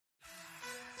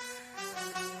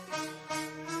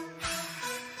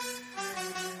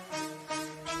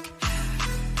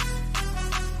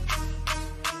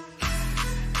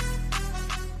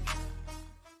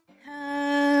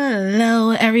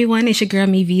everyone, it's your girl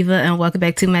xViva and welcome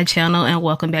back to my channel and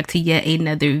welcome back to yet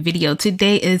another video.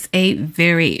 Today is a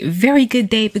very good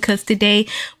day because today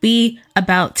we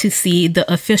about to see the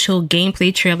official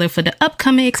gameplay trailer for the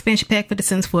upcoming expansion pack for The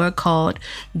Sims 4 called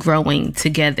Growing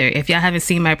Together. If y'all haven't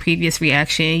seen my previous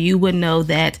reaction, you would know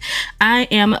that I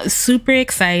am super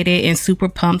excited and super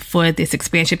pumped for this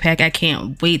expansion pack. I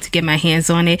can't wait to get my hands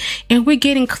on it, and we're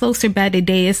getting closer by the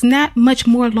day. It's not much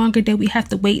more longer that we have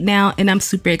to wait now, and I'm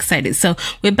super excited. So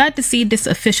we're about to see this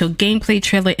official gameplay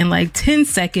trailer in like 10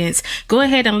 seconds. Go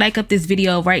ahead and like up this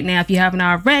video right now if you haven't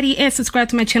already, and subscribe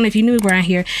to my channel if you're new around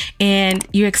here and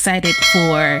you're excited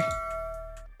for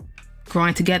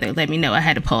Growing Together. Let me know. I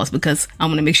had to pause because I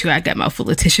want to make sure I got my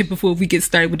full attention before we get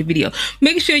started with the video.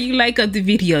 Make sure you like up the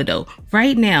video though.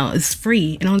 Right now it's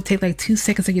free and only take like 2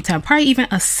 seconds of your time, probably even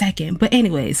a second. But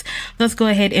anyways, let's go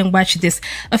ahead and watch this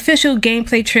official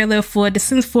gameplay trailer for The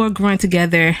Sims 4 Growing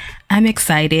Together. I'm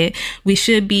excited. We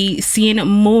should be seeing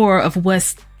more of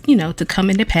what's, you know, to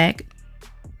come in the pack,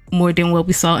 more than what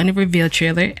we saw in the reveal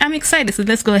trailer. I'm excited, so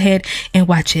let's go ahead and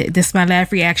watch it. This is my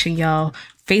live reaction, y'all.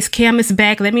 Face cam is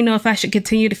back. Let me know if I should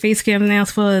continue the face cam now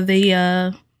for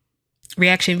the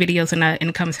reaction videos or not in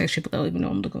the comment section below. Even though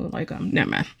I'm looking like never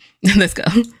mind. Let's go.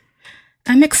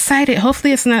 I'm excited.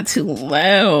 Hopefully it's not too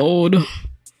loud. I'm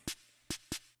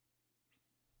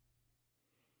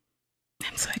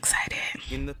so excited.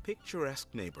 In the picturesque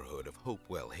neighborhood of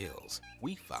Hopewell Hills,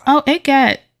 we find it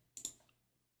got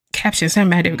captions. There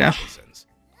we go.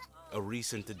 A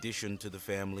recent addition to the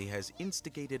family has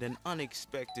instigated an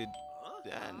unexpected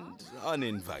and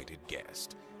uninvited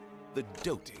guest, the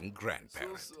doting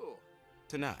grandparent.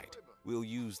 Tonight, we'll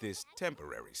use this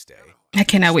temporary stay. I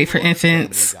cannot wait for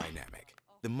infants. Dynamic,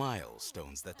 the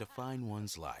milestones that define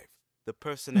one's life, the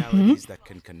personalities that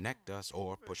can connect us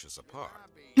or push us apart.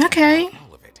 Okay.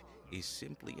 All of it is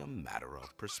simply a matter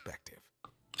of perspective.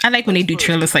 I like when they do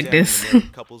trailers like this.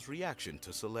 Couple's reaction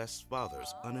to Celeste's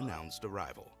father's unannounced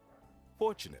arrival.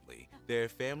 Fortunately, their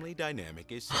family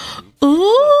dynamic is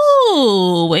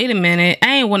ooh, wait a minute.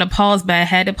 I ain't want to pause, but I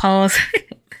had to pause.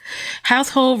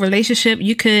 Household relationship,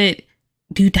 you could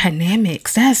do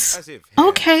dynamics. That's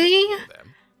okay.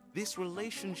 This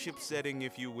relationship setting,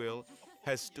 if you will,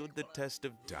 has stood the test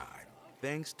of time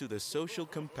thanks to the social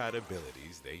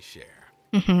compatibilities they share.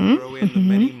 Throw in the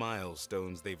many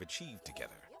milestones they've achieved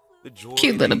together. The joy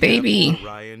cute little baby.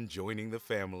 Ryan joining the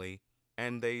family,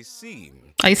 and they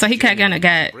seem. Oh, so he kind of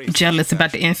got jealous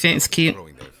about the infants. Cute.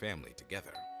 Growing their family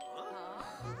together.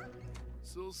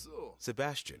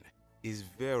 Sebastian is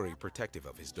very protective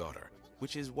of his daughter,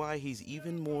 which is why he's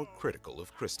even more critical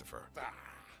of Christopher.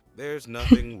 There's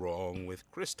nothing wrong with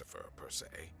Christopher per se.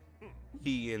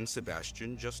 He and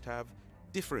Sebastian just have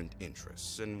different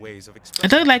interests and ways of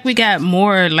expressing. I look like we got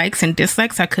more likes and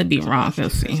dislikes. I could be wrong. We'll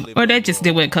see. Or that just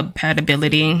did with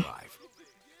compatibility.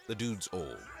 The dude's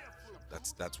old.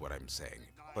 That's what I'm saying.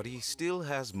 But he still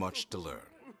has much to learn,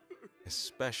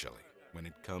 especially when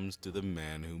it comes to the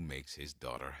man who makes his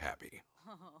daughter happy.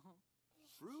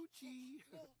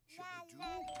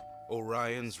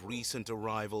 Orion's recent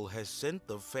arrival has sent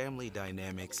the family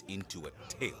dynamics into a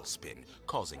tailspin,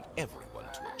 causing everyone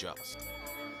to adjust.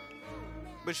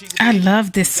 But I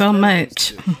love this so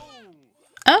much.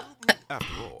 Oh,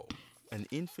 after all, an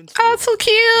infant. Oh, so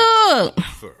cute.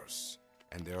 First,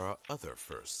 and there are other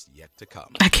firsts yet to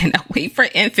come. I cannot wait for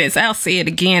infants. I'll say it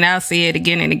again. I'll say it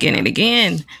again and again and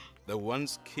again. The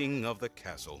once king of the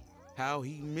castle. How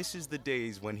he misses the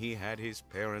days when he had his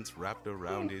parents wrapped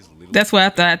around his little. That's what I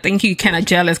thought. I think he kind of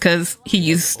jealous because he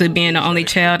used to being the only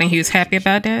child and he was happy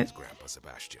about that.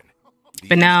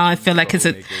 But now I feel like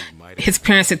his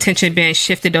parents' attention being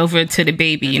shifted over to the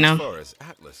baby, you know. As far as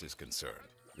Atlas is concerned,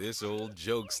 this old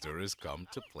jokester has come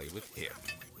to play with him,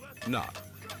 not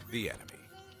the enemy.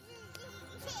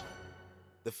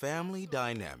 The family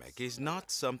dynamic is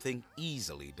not something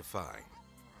easily defined.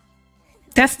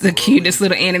 That's the cutest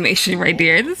little animation right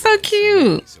there. It's so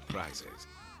cute. Surprises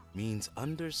means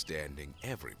understanding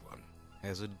everyone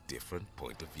has a different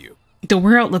point of view. The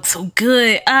world looks so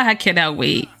good. I cannot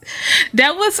wait.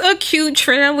 That was a cute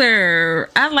trailer.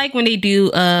 I like when they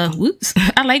do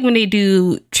I like when they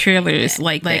do trailers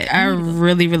like that. I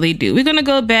really do. We're gonna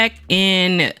go back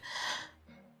and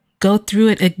go through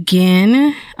it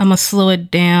again. I'm gonna slow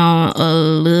it down a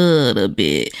little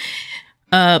bit.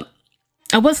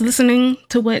 I was listening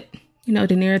to what, you know,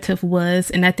 the narrative was,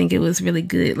 and I think it was really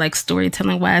good, like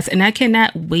storytelling wise. And I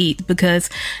cannot wait because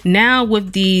now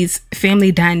with these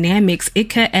family dynamics, it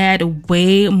could add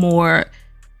way more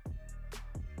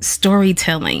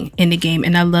storytelling in the game,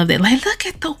 and I love it. Like, look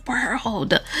at the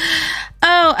world.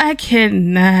 Oh, I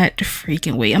cannot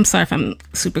freaking wait. I'm sorry if I'm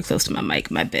super close to my mic.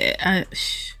 My bad.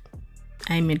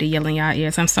 I ain't meant to yell in y'all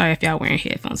ears. I'm sorry if y'all wearing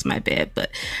headphones. My bad.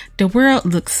 But the world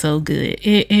looks so good.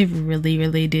 It really,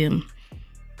 really do.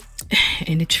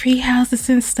 And the tree houses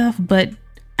and stuff. But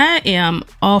I am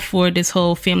all for this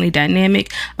whole family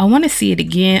dynamic. I want to see it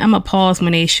again. I'm gonna pause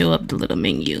when they show up the little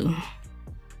menu.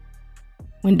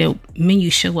 When the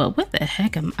menu show up, what the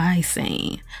heck am I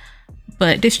saying?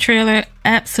 But this trailer,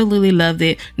 absolutely loved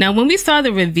it. Now, when we saw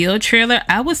the reveal trailer,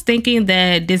 I was thinking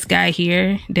that this guy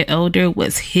here, the elder,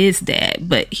 was his dad,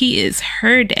 but he is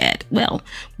her dad. Well,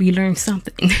 we learned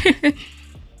something.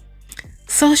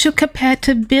 Social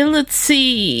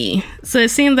compatibility. So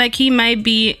it seems like he might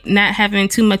be not having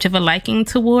too much of a liking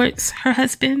towards her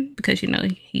husband because, you know,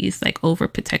 he's like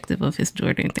overprotective of his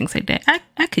daughter and things like that.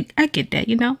 I get that,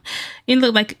 you know. It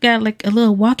looked like it got like a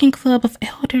little walking club of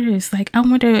elders. Like, I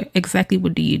wonder exactly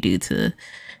what do you do to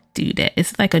do that.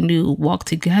 It's like a new walk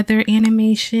together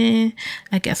animation.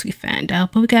 I guess we find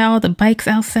out. But we got all the bikes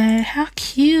outside. How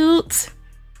cute.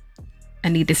 I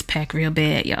need this pack real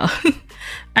bad, y'all.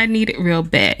 I need it real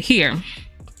bad. Here.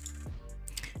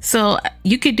 So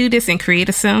you could do this in create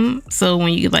a sim. So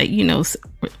when you like, you know,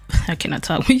 I cannot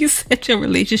talk. When you set your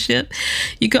relationship,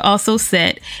 you could also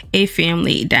set a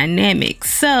family dynamic.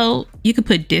 So you could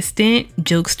put distant,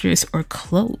 jokesters, or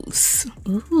close.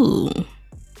 Ooh.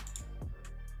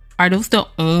 Are those the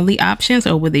only options,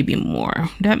 or would they be more?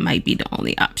 That might be the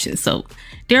only option. So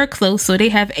they're close. So they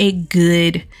have a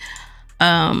good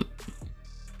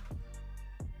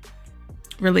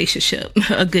relationship,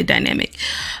 a good dynamic.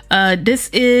 This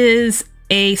is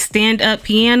a stand-up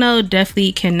piano.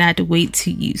 Definitely cannot wait to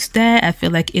use that. I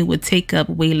feel like it would take up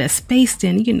way less space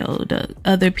than, you know, the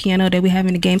other piano that we have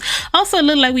in the game. Also, it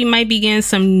looked like we might be getting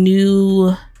some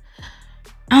new,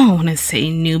 I don't want to say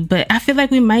new, but I feel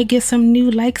like we might get some new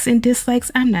likes and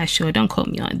dislikes. I'm not sure. Don't quote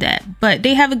me on that. But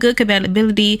they have a good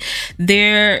compatibility.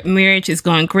 Their marriage is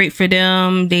going great for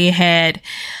them. They had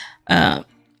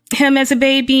him as a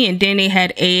baby, and then they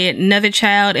had another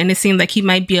child, and it seemed like he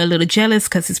might be a little jealous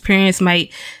because his parents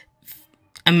might,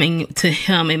 I mean, to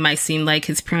him it might seem like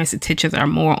his parents' attentions are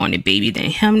more on the baby than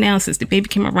him now since the baby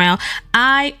came around.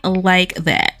 I like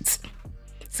that.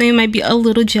 So he might be a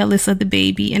little jealous of the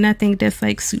baby, and I think that's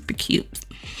like super cute.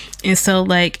 And so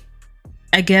like,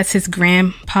 I guess his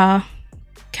grandpa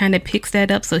kind of picks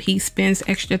that up, so he spends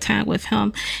extra time with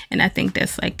him, and I think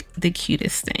that's like the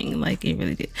cutest thing. Like, it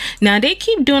really did. Now they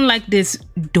keep doing like this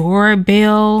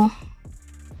doorbell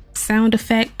sound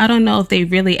effect. I don't know if they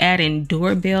really add in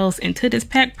doorbells into this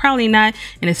pack. Probably not,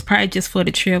 and it's probably just for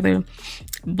the trailer.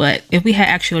 But if we had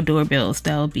actual doorbells,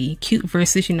 that would be cute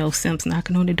versus, you know, Sims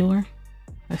knocking on the door.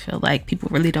 I feel like people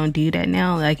really don't do that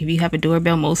now. Like, if you have a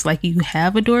doorbell, most likely you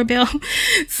have a doorbell.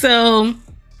 So,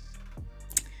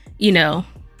 you know,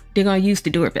 they're gonna use the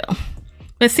doorbell.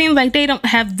 But it seems like they don't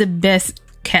have the best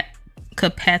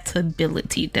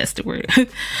compatibility. That's the word.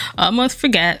 Almost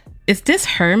forgot. Is this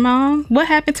her mom? What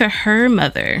happened to her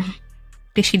mother?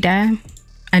 Did she die?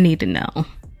 I need to know.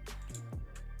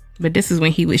 But this is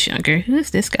when he was younger. Who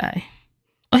is this guy?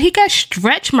 Oh, he got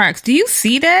stretch marks. Do you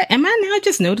see that? Am I now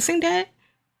just noticing that?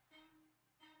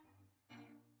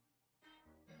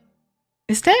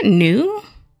 Is that new?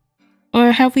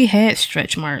 Or have we had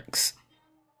stretch marks?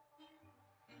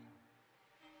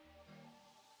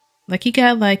 Like, he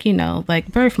got like, you know,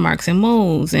 like birthmarks and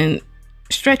moles and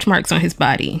stretch marks on his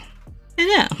body. And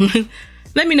yeah,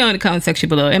 let me know in the comment section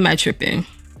below. Am I tripping?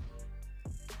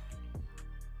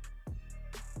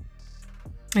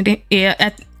 And then,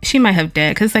 yeah, she might have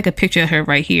died because it's like a picture of her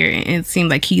right here, and it seemed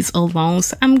like he's alone.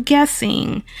 So I'm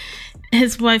guessing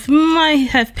his wife might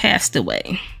have passed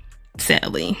away,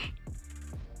 sadly.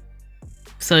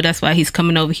 So that's why he's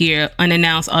coming over here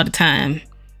unannounced all the time,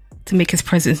 to make his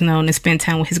presence known and spend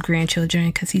time with his grandchildren,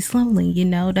 because he's lonely, you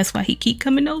know. That's why he keep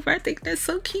coming over. I think that's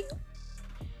so cute.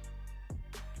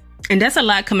 And that's a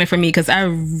lot coming from me because I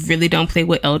really don't play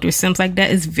with elder sims like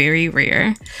that. It's very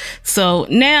rare. So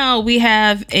now we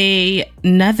have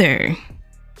another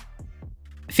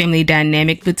family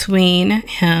dynamic between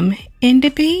him and the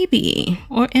baby,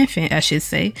 or infant, I should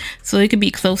say. So it could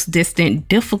be close, distant,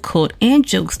 difficult, and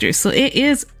jokester. So it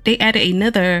is, they added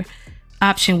another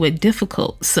option with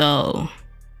difficult. So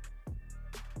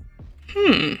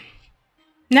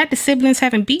not the siblings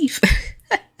having beef.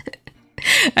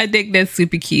 I think that's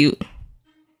super cute.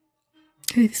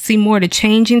 See more of the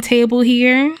changing table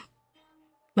here.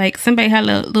 Like somebody had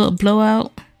a little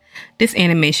blowout. This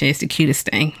animation is the cutest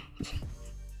thing.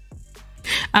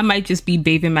 I might just be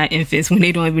bathing my infants when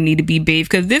they don't even need to be bathed,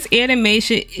 because this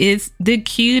animation is the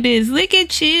cutest. Look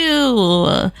at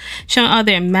you. Showing all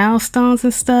their milestones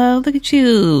and stuff. Look at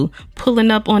you.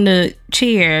 Pulling up on the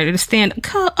chair to stand.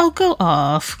 Go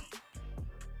off.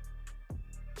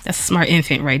 That's a smart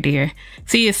infant right there.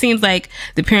 See, it seems like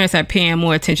the parents are paying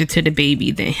more attention to the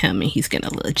baby than him, and he's getting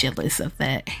a little jealous of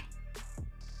that.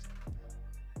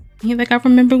 He's like, I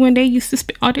remember when they used to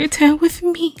spend all their time with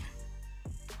me.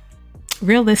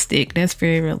 Realistic. That's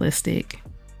very realistic.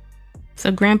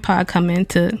 So grandpa coming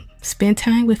to spend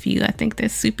time with you. I think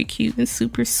that's super cute and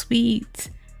super sweet.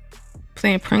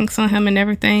 Playing pranks on him and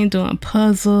everything, doing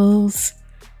puzzles.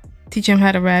 Teach him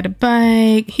how to ride a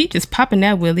bike. He just popping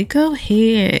that wheelie. Go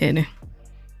ahead.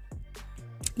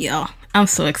 Yo, I'm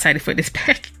so excited for this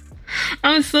pack.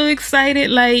 I'm so excited.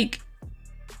 Like,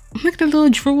 look at the little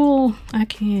drool. I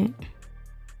can't.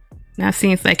 Now it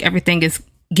seems like everything is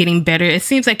getting better. It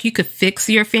seems like you could fix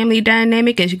your family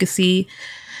dynamic. As you can see,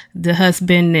 the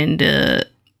husband and the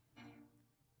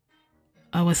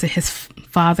his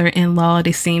father-in-law,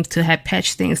 they seem to have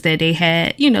patched things that they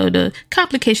had, you know, the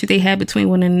complications they had between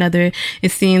one another.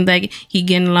 It seemed like he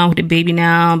getting along with the baby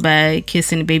now by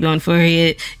kissing the baby on the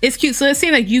forehead. It's cute. So it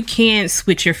seems like you can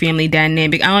switch your family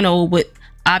dynamic. I don't know what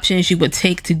options you would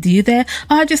take to do that.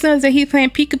 Oh, I just noticed that he's playing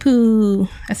peekaboo.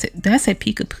 Did I say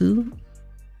peekaboo?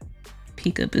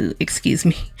 Peekaboo, excuse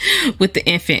me, with the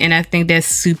infant. And I think that's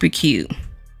super cute.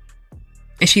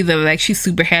 And she looked like she's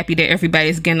super happy that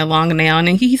everybody's getting along now, and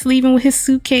he's leaving with his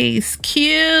suitcase.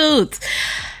 Cute.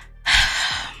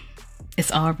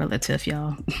 It's all relative,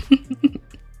 y'all.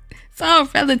 It's all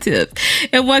relative.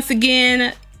 And once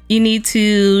again, you need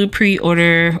to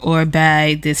pre-order or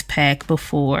buy this pack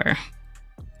before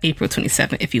April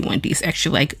 27th if you want these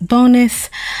extra like bonus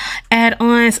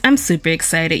add-ons. I'm super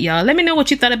excited, y'all. Let me know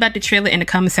what you thought about the trailer in the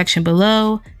comment section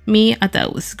below. I thought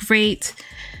it was great.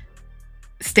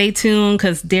 Stay tuned,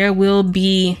 because there will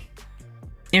be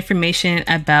information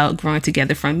about Growing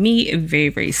Together from me very,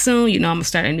 very soon. You know, I'm gonna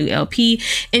start a new LP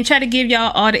and try to give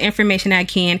y'all all the information I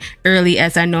can early,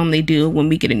 as I normally do when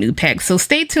we get a new pack. So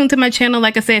stay tuned to my channel.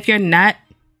 Like I said, if you're not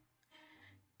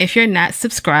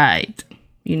subscribed,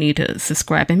 you need to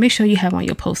subscribe and make sure you have on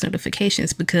your post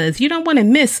notifications, because you don't want to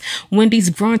miss when these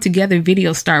Growing Together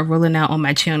videos start rolling out on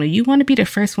my channel. You want to be the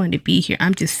first one to be here.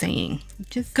 I'm just saying.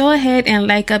 Just go ahead and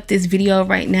like up this video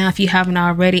right now if you haven't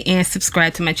already, and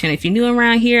subscribe to my channel. If you're new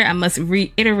around here, I must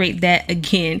reiterate that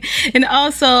again. And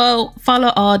also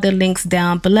follow all the links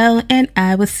down below, and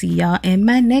I will see y'all in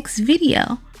my next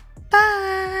video.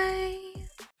 Bye.